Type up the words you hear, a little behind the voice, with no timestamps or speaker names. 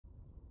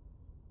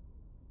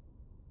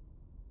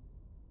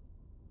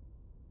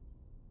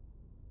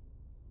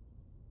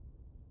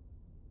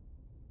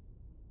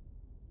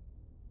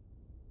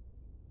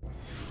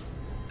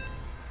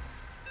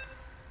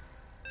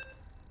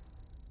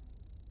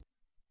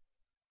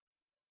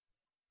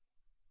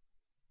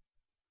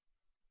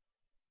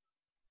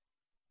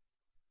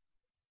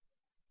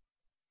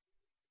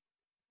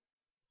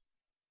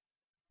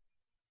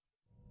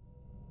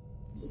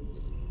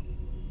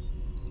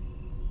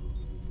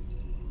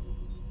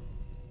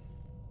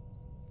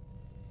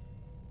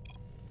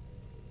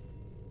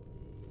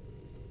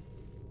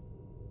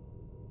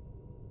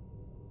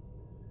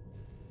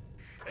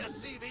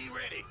SCV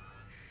ready.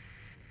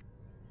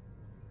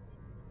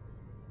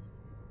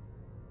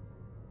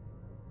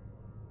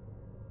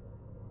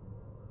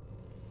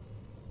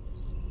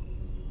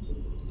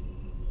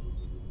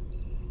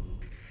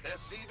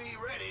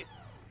 SCV ready.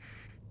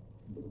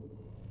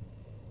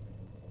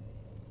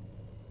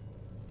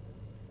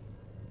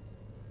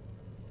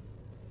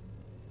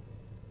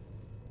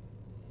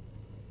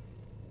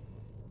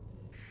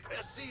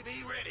 SCV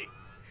ready.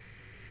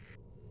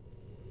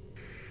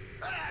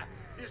 Ah!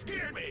 You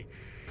scared me!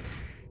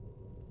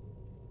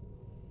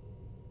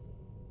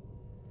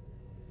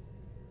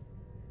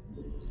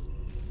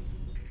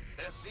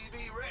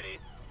 SCV ready.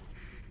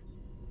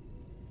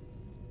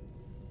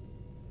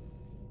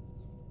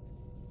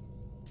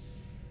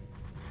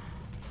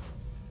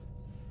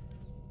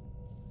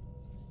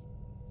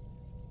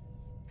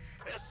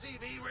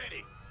 SCV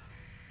ready.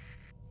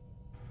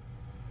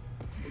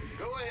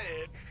 Go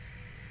ahead.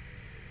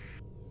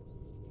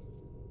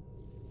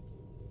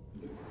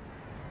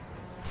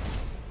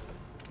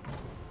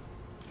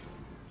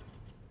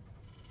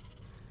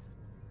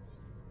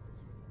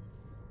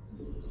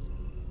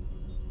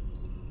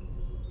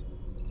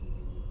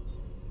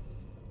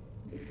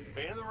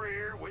 In the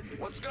rear with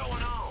what's going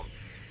on?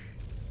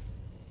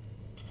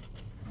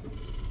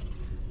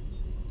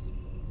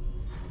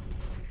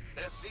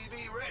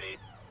 SCV ready.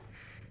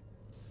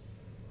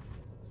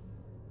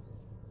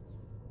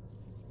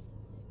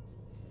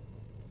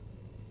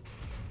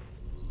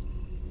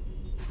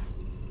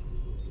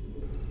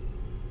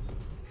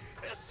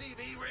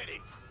 SCV ready.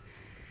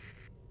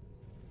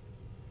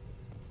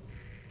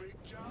 Big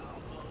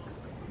job.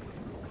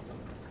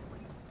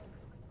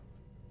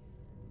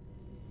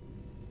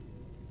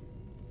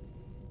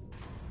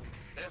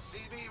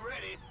 SCV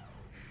ready.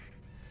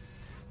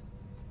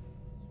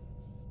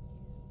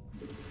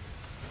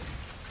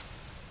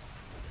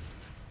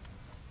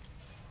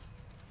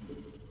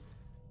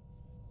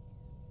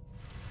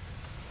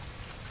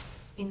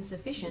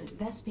 Insufficient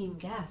Vespine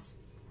gas.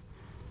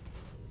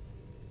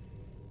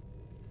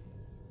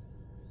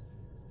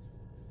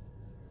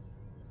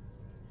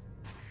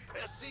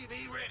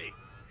 SCV ready.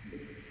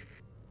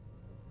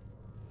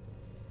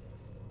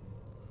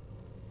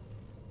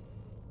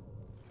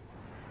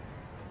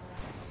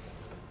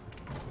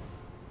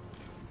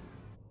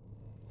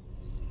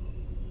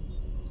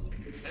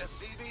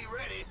 SCV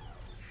ready.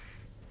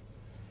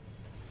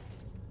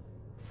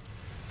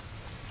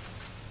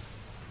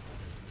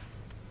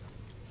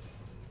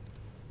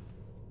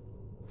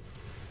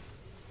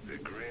 The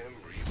Grim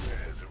Reaper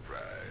has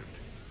arrived.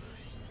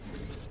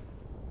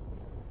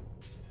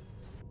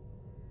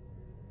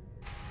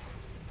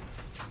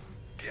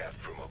 Death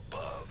from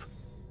above.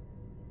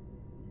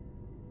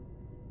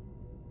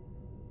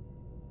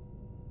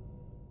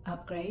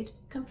 Upgrade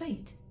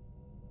complete.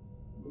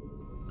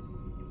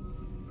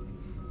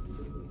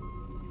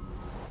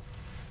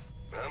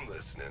 I'm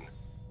listening.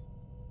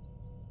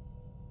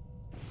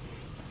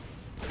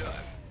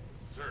 Done.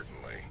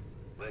 Certainly.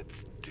 Let's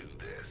do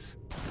this.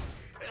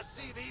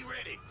 SCV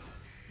ready.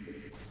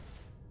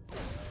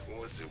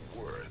 What's it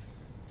worth?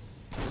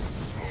 Oh,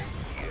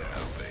 yeah,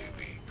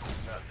 baby.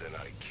 Nothing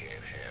I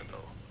can't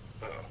handle.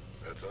 Oh,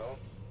 that's all?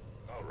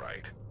 All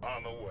right.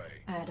 On the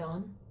way.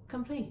 Add-on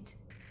complete.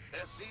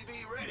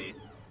 SCV ready.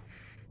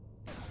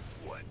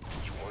 What?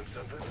 You want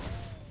something?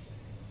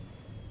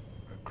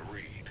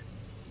 Agreed.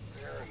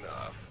 Fair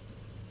enough.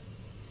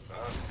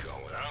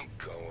 I'm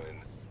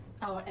going.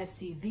 Our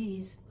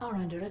SCVs are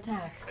under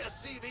attack.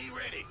 SCV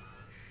ready.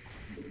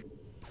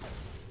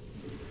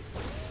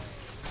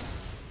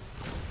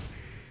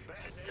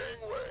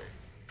 Gangway,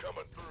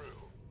 coming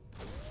through.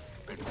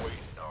 Been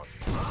waiting on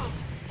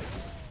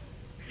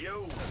you.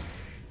 Yo.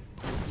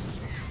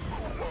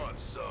 Who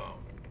wants some?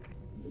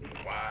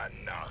 Why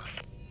not?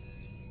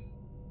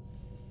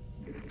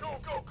 Go,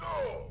 go,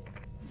 go!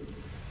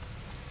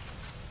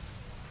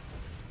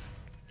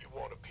 You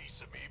want a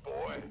piece of me,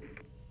 boy?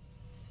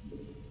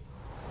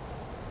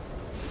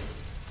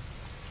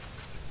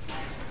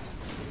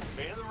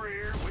 In the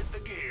rear with the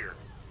gear.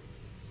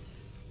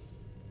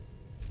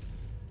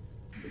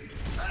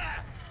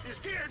 Ah! You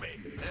scared me!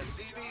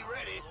 SCV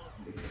ready.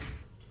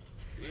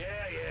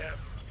 Yeah.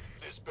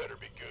 This better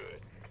be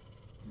good.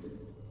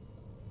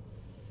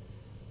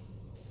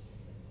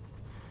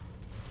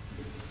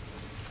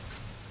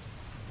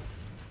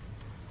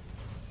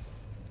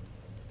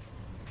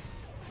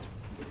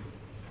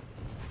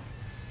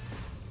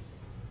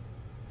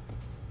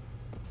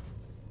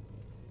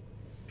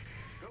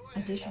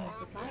 Additional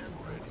supply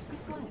depots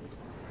required.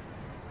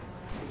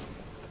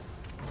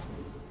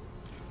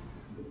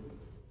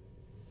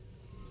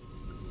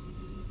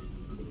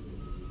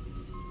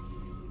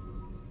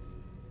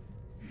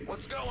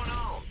 What's going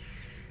on?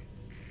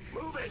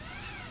 Move it!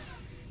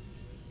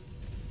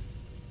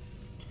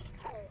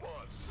 Who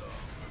wants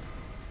some?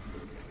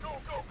 Go,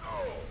 go, go!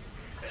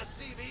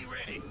 SCV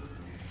ready.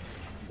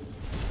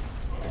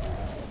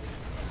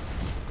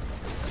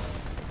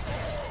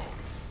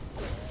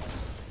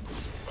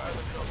 By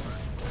the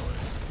numbers,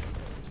 boys.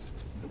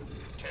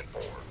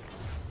 10-4.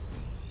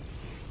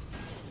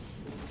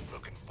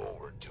 Looking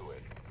forward to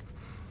it.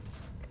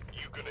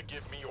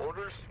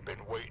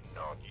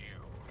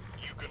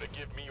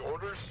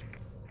 orders?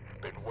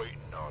 Been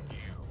waiting on you.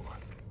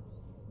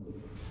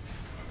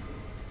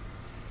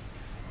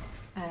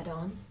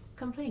 Add-on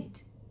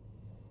complete.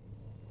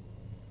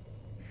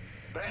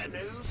 Bad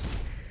news?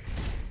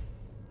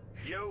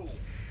 Yo,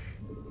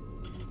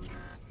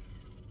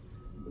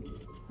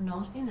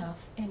 Not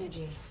enough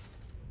energy.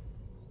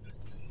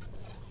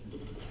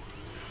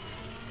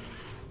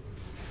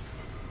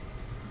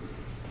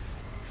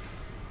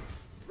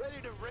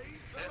 Ready to raise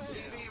some hell.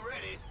 SCV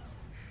ready.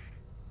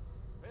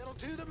 Pedal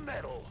to the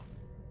metal.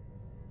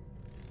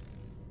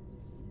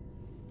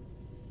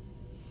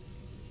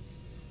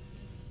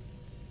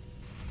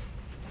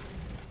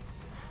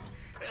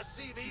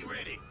 SCV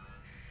ready.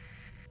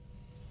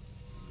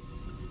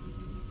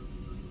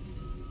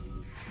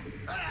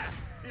 Ah!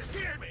 You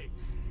scared me!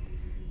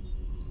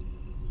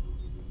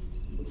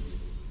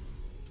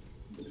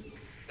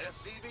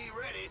 SCV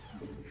ready.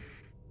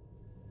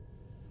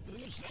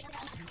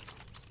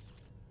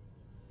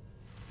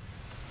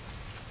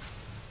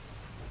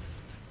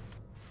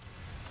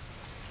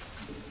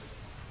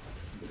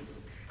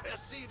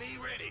 SCV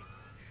ready.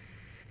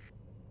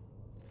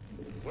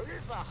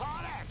 Where's the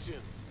hot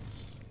action?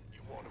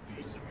 You want a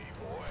piece of me,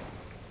 boy?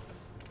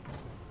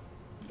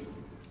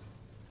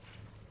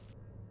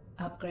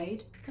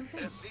 Upgrade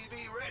complete.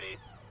 SCV ready.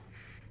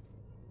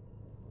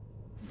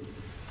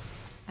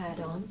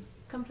 Add-on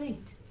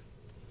complete.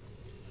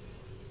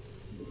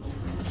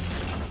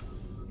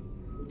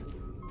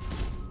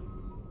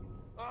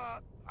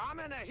 I'm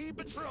in a heap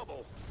of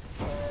trouble.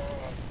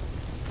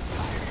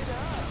 Fire it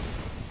up.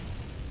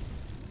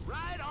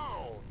 Right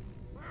on.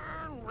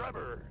 Burn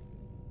rubber.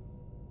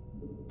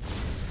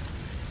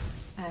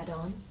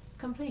 Add-on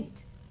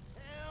complete.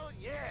 Hell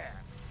yeah.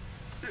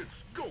 It's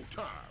go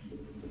time.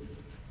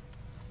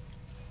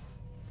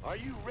 Are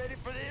you ready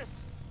for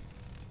this?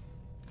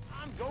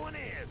 I'm going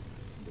in.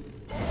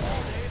 All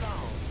day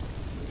long.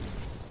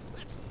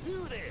 Let's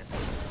do this.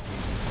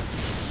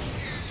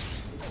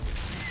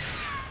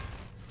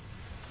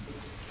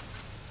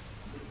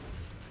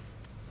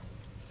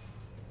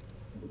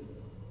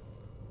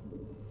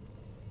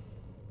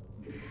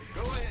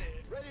 Go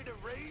ahead. Ready to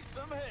raise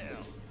some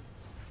hell.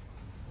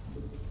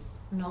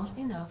 Not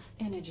enough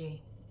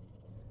energy.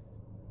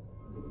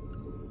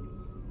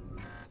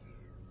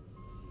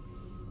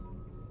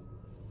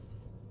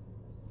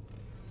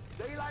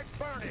 Daylight's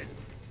burning.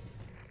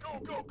 Go,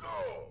 go,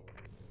 go!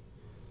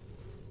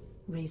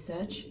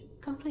 Research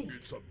complete.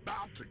 It's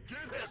about to get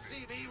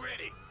heavy. SCV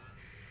ready.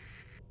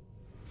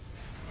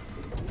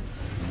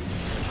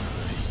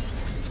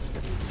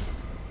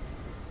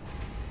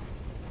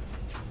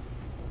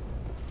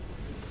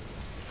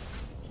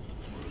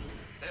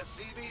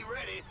 SCV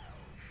ready.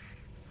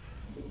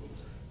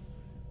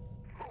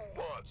 Who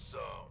wants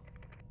some?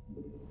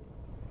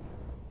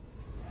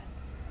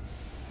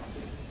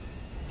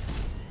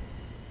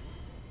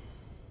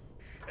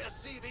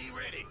 SCV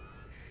ready.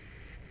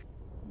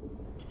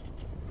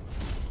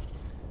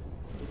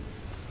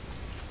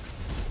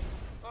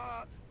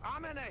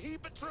 I'm in a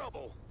heap of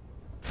trouble.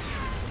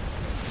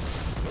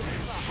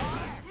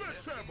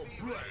 Let's have a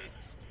blast!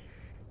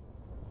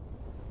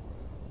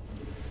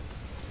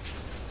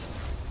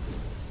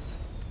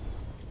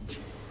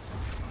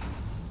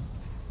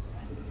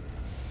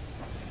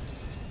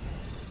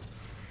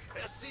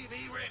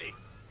 SCV ready.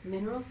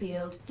 Mineral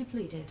field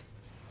depleted.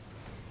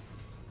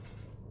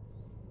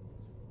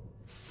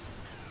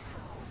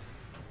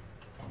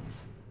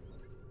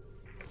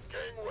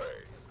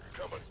 Gangway,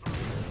 coming through.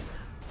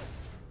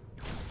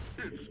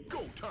 It's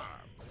go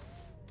time.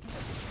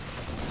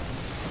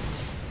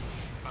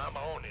 I'm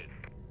on it.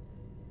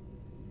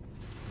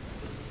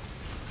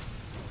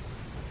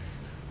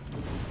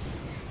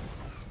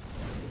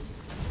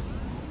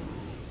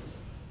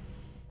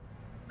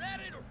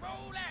 Ready to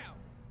roll out.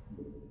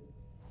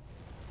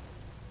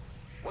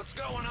 What's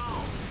going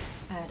on?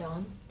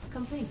 Add-on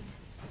complete.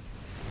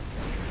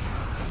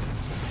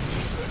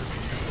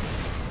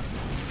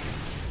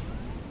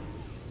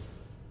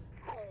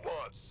 Who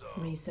wants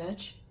some?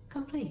 Research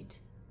complete.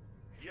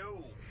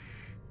 Yo.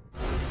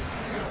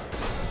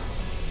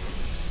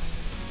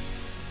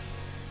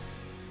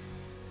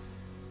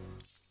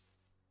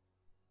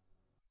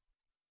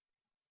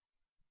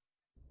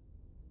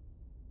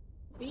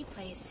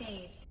 Replay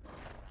saved.